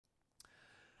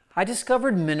I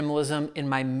discovered minimalism in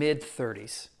my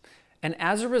mid-30s, and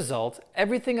as a result,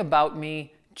 everything about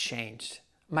me changed.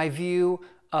 My view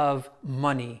of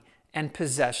money and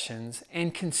possessions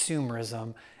and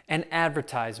consumerism and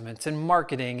advertisements and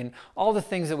marketing and all the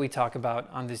things that we talk about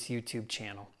on this YouTube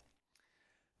channel.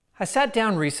 I sat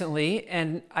down recently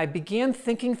and I began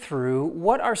thinking through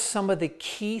what are some of the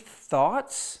key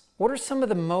thoughts, what are some of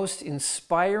the most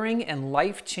inspiring and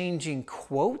life-changing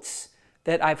quotes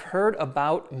that I've heard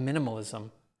about minimalism.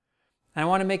 And I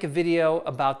want to make a video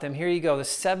about them. Here you go, the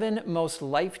 7 most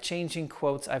life-changing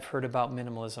quotes I've heard about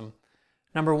minimalism.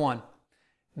 Number 1,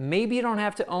 maybe you don't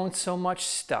have to own so much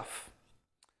stuff.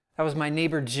 That was my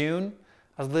neighbor June.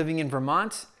 I was living in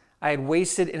Vermont. I had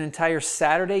wasted an entire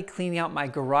Saturday cleaning out my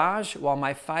garage while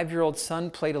my 5-year-old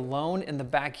son played alone in the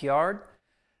backyard.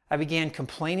 I began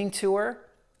complaining to her,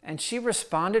 and she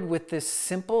responded with this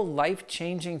simple,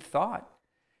 life-changing thought.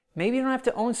 Maybe you don't have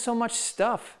to own so much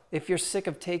stuff if you're sick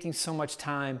of taking so much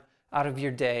time out of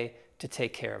your day to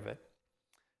take care of it.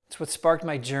 It's what sparked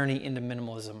my journey into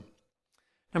minimalism.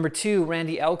 Number 2,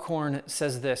 Randy Alcorn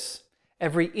says this: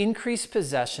 every increased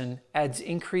possession adds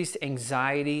increased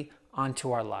anxiety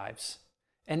onto our lives.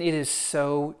 And it is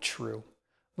so true.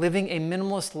 Living a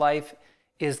minimalist life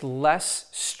is less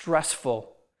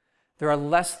stressful. There are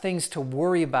less things to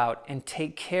worry about and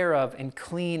take care of and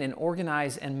clean and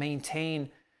organize and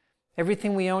maintain.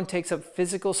 Everything we own takes up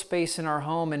physical space in our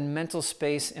home and mental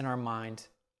space in our mind.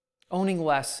 Owning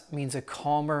less means a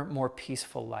calmer, more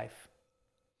peaceful life.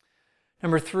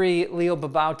 Number 3, Leo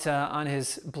Babauta on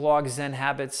his blog Zen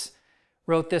Habits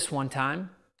wrote this one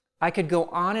time: I could go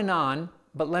on,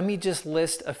 but let me just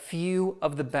list a few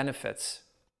of the benefits.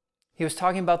 He was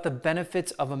talking about the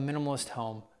benefits of a minimalist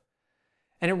home.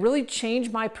 And it really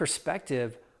changed my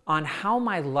perspective on how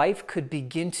my life could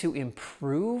begin to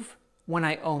improve when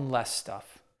I own less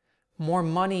stuff. More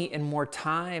money and more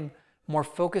time, more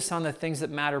focus on the things that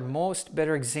matter most,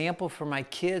 better example for my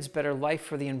kids, better life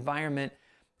for the environment.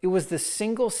 It was the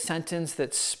single sentence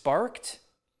that sparked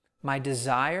my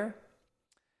desire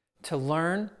to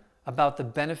learn about the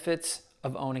benefits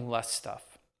of owning less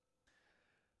stuff.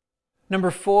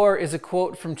 Number 4 is a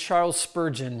quote from Charles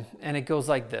Spurgeon, and it goes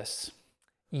like this: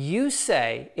 you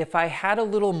say, if I had a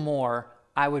little more,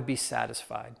 I would be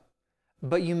satisfied.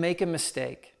 But you make a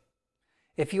mistake.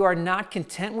 If you are not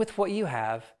content with what you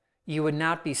have, you would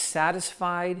not be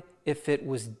satisfied if it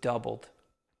was doubled.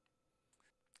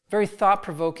 Very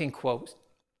thought-provoking quote.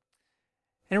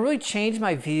 And it really changed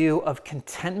my view of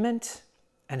contentment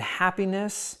and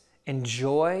happiness and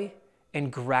joy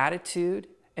and gratitude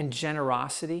and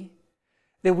generosity.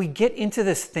 That we get into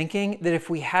this thinking that if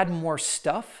we had more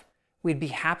stuff, we'd be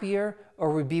happier,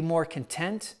 or we'd be more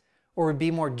content, or we'd be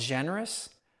more generous.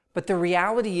 But the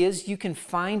reality is you can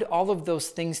find all of those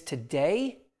things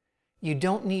today. You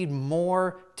don't need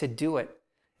more to do it.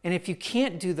 And if you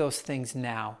can't do those things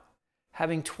now,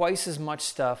 having twice as much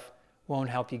stuff won't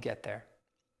help you get there.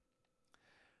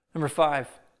 Number 5,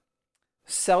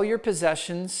 sell your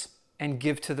possessions and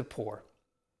give to the poor.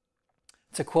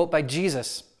 It's a quote by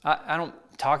Jesus. I don't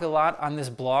talk a lot on this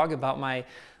blog about my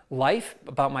life,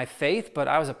 about my faith, but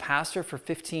I was a pastor for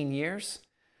 15 years.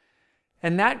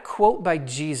 And that quote by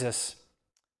Jesus,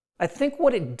 I think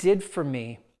what it did for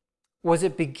me was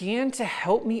it began to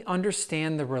help me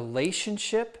understand the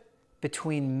relationship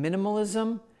between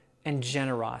minimalism and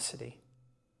generosity.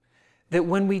 That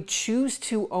when we choose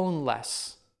to own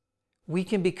less, we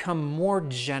can become more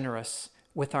generous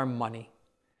with our money.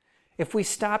 If we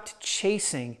stopped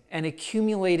chasing and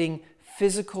accumulating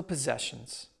physical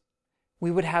possessions,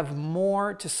 we would have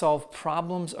more to solve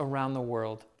problems around the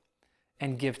world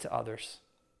and give to others.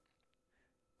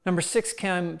 Number 6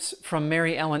 comes from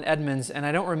Mary Ellen Edmonds, and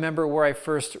I don't remember where I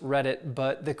first read it,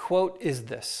 but the quote is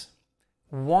this: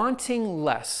 wanting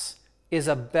less is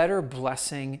a better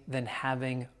blessing than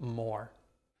having more.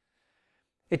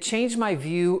 It changed my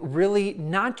view really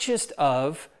not just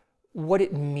of what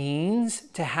it means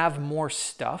to have more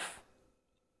stuff,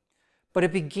 but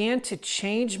it began to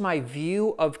change my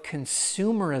view of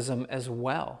consumerism as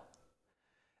well.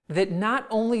 That not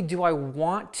only do I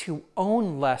want to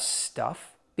own less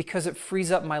stuff because it frees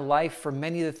up my life for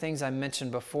many of the things I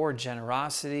mentioned before,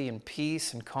 generosity and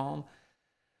peace and calm,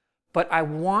 but I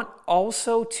want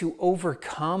also to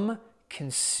overcome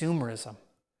consumerism,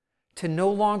 to no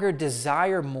longer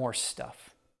desire more stuff.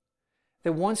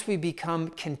 That once we become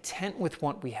content with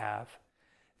what we have,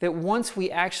 that once we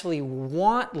actually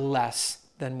want less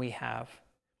than we have,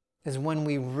 is when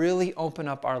we really open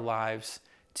up our lives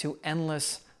to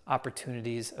endless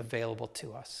opportunities available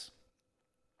to us.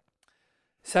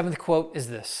 7th quote is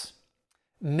this: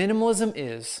 minimalism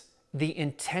is the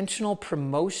intentional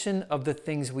promotion of the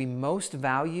things we most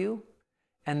value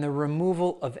and the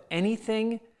removal of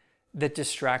anything that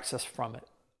distracts us from it.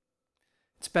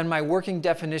 It's been my working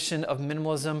definition of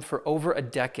minimalism for over a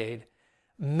decade.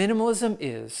 Minimalism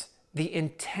is the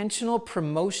intentional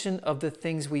promotion of the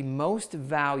things we most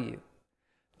value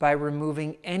by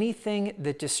removing anything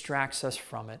that distracts us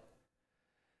from it.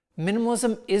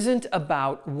 Minimalism isn't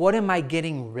about what am I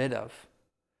getting rid of.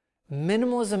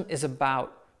 Minimalism is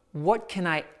about what can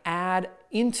I add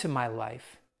into my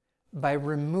life by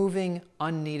removing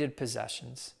unneeded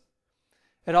possessions.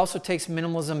 It also takes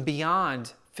minimalism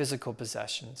beyond physical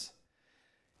possessions.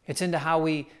 It's into how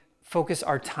we focus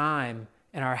our time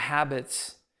and our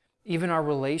habits, even our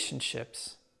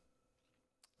relationships.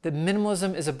 That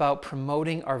minimalism is about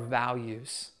promoting our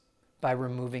values by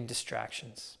removing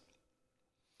distractions.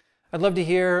 I'd love to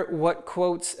hear what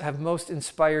quotes have most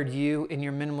inspired you in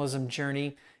your minimalism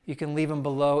journey. You can leave them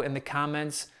below in the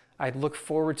comments. I'd look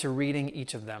forward to reading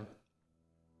each of them.